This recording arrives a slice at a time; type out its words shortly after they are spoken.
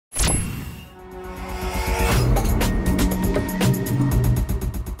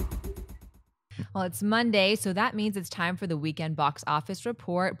Well, it's Monday, so that means it's time for the weekend box office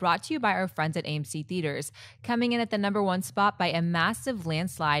report brought to you by our friends at AMC Theatres. Coming in at the #1 spot by a massive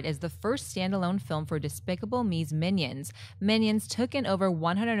landslide is the first standalone film for Despicable Me's Minions. Minions took in over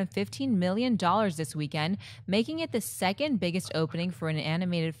 $115 million this weekend, making it the second biggest opening for an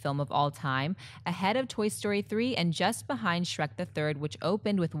animated film of all time, ahead of Toy Story 3 and just behind SHREK the Third, which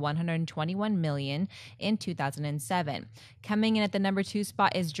opened with $121 million in 2007. Coming in at the #2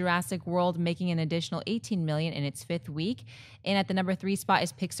 spot is Jurassic World, making an additional $18 million in its 5th week. And at the #3 spot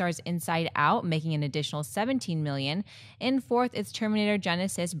is Pixar's Inside Out, making an additional $17 million. In 4th is Terminator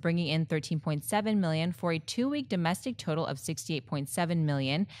Genisys, bringing in $13.7 million for a 2-week domestic total of $68.7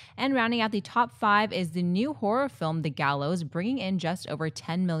 million. And rounding out the top 5 is the new horror film, The Gallows, bringing in just over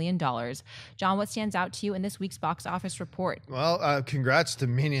 $10 million. John, what stands out to you in this week's box office report? Well, congrats to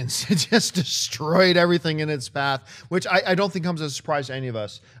Minions. It just destroyed everything in its path, which I don't think comes as a surprise to any of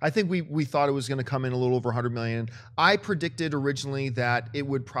us. I think we thought it was going to come in a little over $100 million. I predicted originally that it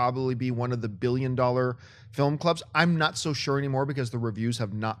would probably be one of the billion-dollar film clubs. I'm not so sure anymore because the reviews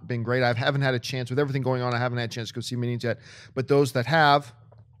have not been great. I haven't had a chance, with everything going on, I haven't had a chance to go see Minions yet. But those that have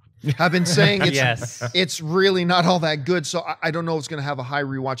been saying it's really not all that good. So I don't know if it's going to have a high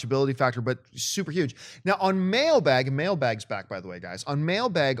rewatchability factor, but super huge. Now on Mailbag, and Mailbag's back, by the way, guys. On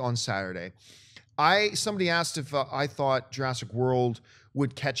Mailbag on Saturday, somebody asked if I thought Jurassic World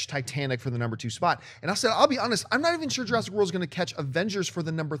would catch Titanic for the #2 spot. And I said, I'll be honest, I'm not even sure Jurassic World is going to catch Avengers for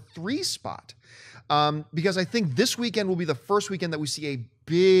the #3 spot. Because I think this weekend will be the first weekend that we see a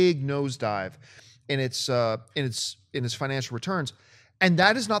big nosedive in its financial returns. And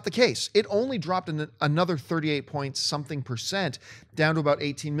that is not the case. It only dropped another 38 point something percent down to about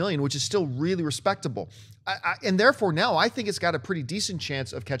 18 million, which is still really respectable. And therefore now I think it's got a pretty decent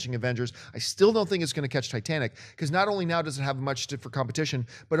chance of catching Avengers. I still don't think it's going to catch Titanic, because not only now does it have much for competition,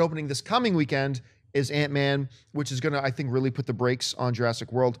 but opening this coming weekend is Ant-Man, which is going to, I think, really put the brakes on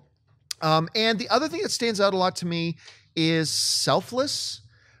Jurassic World. And the other thing that stands out a lot to me is Selfless.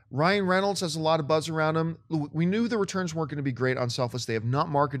 Ryan Reynolds has a lot of buzz around him. We knew the returns weren't going to be great on Selfless. They have not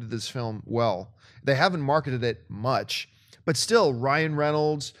marketed this film well. They haven't marketed it much. But still, Ryan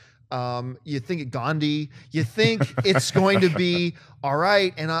Reynolds, you think Gandhi, you think it's going to be all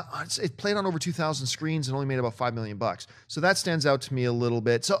right. And it played on over 2,000 screens and only made about $5 million. So that stands out to me a little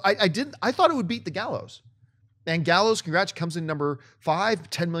bit. So I thought it would beat The Gallows. And Gallows, congrats, comes in #5,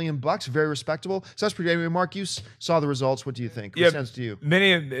 $10 million, very respectable. So that's pretty. Anyway, Mark, you saw the results. What do you think? What sounds to you?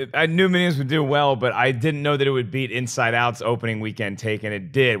 I knew Minions would do well, but I didn't know that it would beat Inside Out's opening weekend take, and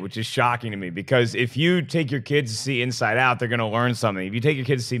it did, which is shocking to me. Because if you take your kids to see Inside Out, they're going to learn something. If you take your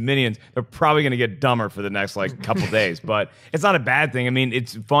kids to see Minions, they're probably going to get dumber for the next couple days. But it's not a bad thing. I mean,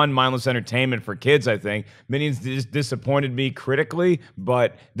 it's fun, mindless entertainment for kids. I think Minions disappointed me critically,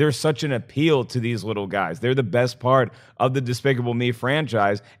 but there's such an appeal to these little guys. They're the best part of the Despicable Me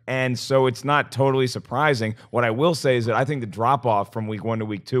franchise, and so it's not totally surprising. What I will say is that I think the drop-off from week 1 to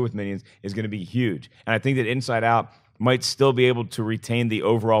week 2 with Minions is going to be huge, and I think that Inside Out might still be able to retain the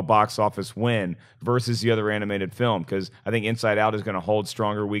overall box office win versus the other animated film, because I think Inside Out is going to hold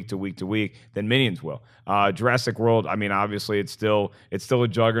stronger week to week to week than Minions will. Jurassic World, I mean, obviously it's still a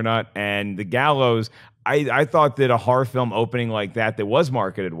juggernaut, and The Gallows, I thought that a horror film opening like that was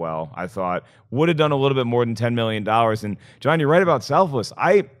marketed well, I thought, would have done a little bit more than $10 million. And John, you're right about Selfless.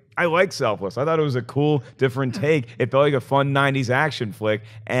 I like Selfless. I thought it was a cool, different take. It felt like a fun 90s action flick.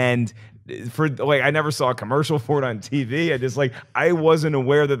 And I never saw a commercial for it on TV. I wasn't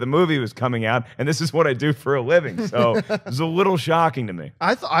aware that the movie was coming out, and this is what I do for a living. So it was a little shocking to me.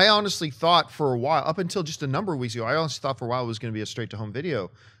 I honestly thought for a while, up until just a number of weeks ago, I honestly thought for a while it was going to be a straight-to-home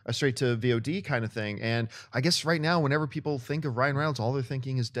video, a straight-to-VOD kind of thing. And I guess right now, whenever people think of Ryan Reynolds, all they're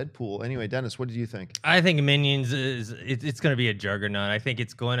thinking is Deadpool. Anyway, Dennis, what did you think? I think Minions it's going to be a juggernaut. I think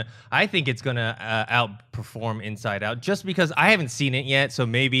it's going to outperform Inside Out, just because I haven't seen it yet. So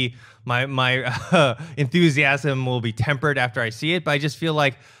maybe my enthusiasm will be tempered after I see it. But I just feel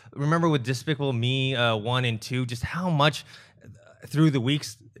like, remember with Despicable Me 1 and 2, just how much through the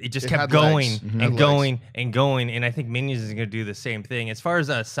weeks it just kept going and going and going. And I think Minions is going to do the same thing. As far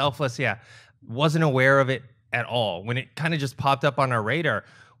as Selfless, wasn't aware of it at all. When it kind of just popped up on our radar,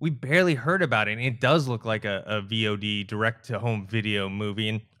 we barely heard about it. And it does look like a VOD, direct-to-home video movie.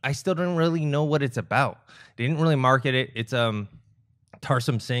 And I still don't really know what it's about. They didn't really market it. It's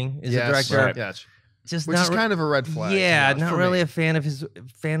Tarsum Singh is the director. Yes. just which is kind of a red flag. Yeah, to be honest, not for really me. a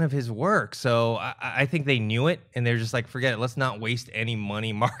fan of his work. So I think they knew it, and they're just like, forget it. Let's not waste any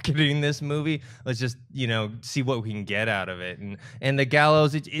money marketing this movie. Let's just see what we can get out of it. And the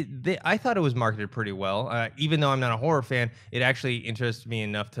Gallows, I thought it was marketed pretty well. Even though I'm not a horror fan, it actually interested me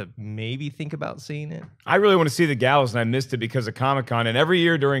enough to maybe think about seeing it. I really want to see the Gallows, and I missed it because of Comic-Con. And every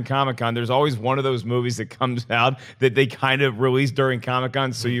year during Comic-Con, there's always one of those movies that comes out that they kind of release during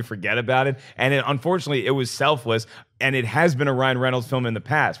Comic-Con, so you forget about it. And unfortunately, it was Selfless. And it has been a Ryan Reynolds film in the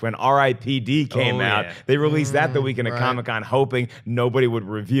past. When R.I.P.D. came out, they released that the weekend of Comic-Con, hoping nobody would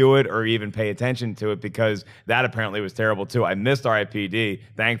review it or even pay attention to it, because that apparently was terrible too. I missed R.I.P.D.,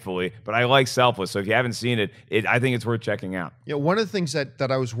 thankfully, but I like Selfless. So if you haven't seen it, I think it's worth checking out. Yeah, one of the things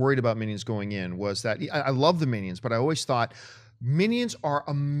that I was worried about Minions going in was that I love the Minions, but I always thought Minions are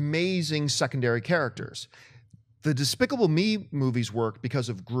amazing secondary characters. The Despicable Me movies worked because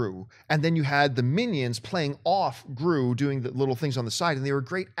of Gru, and then you had the Minions playing off Gru, doing the little things on the side, and they were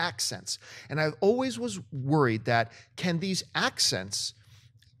great accents. And I always was worried that, can these accents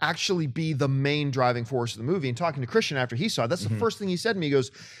actually be the main driving force of the movie? And talking to Christian after he saw it, that's the first thing he said to me. He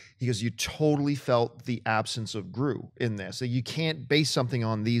goes, you totally felt the absence of Gru in this. So you can't base something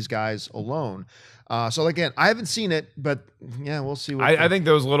on these guys alone. So again, I haven't seen it, but yeah, we'll see. I think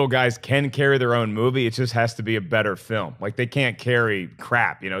those little guys can carry their own movie. It just has to be a better film. Like, they can't carry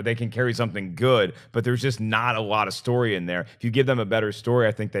crap, they can carry something good, but there's just not a lot of story in there. If you give them a better story,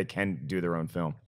 I think they can do their own film.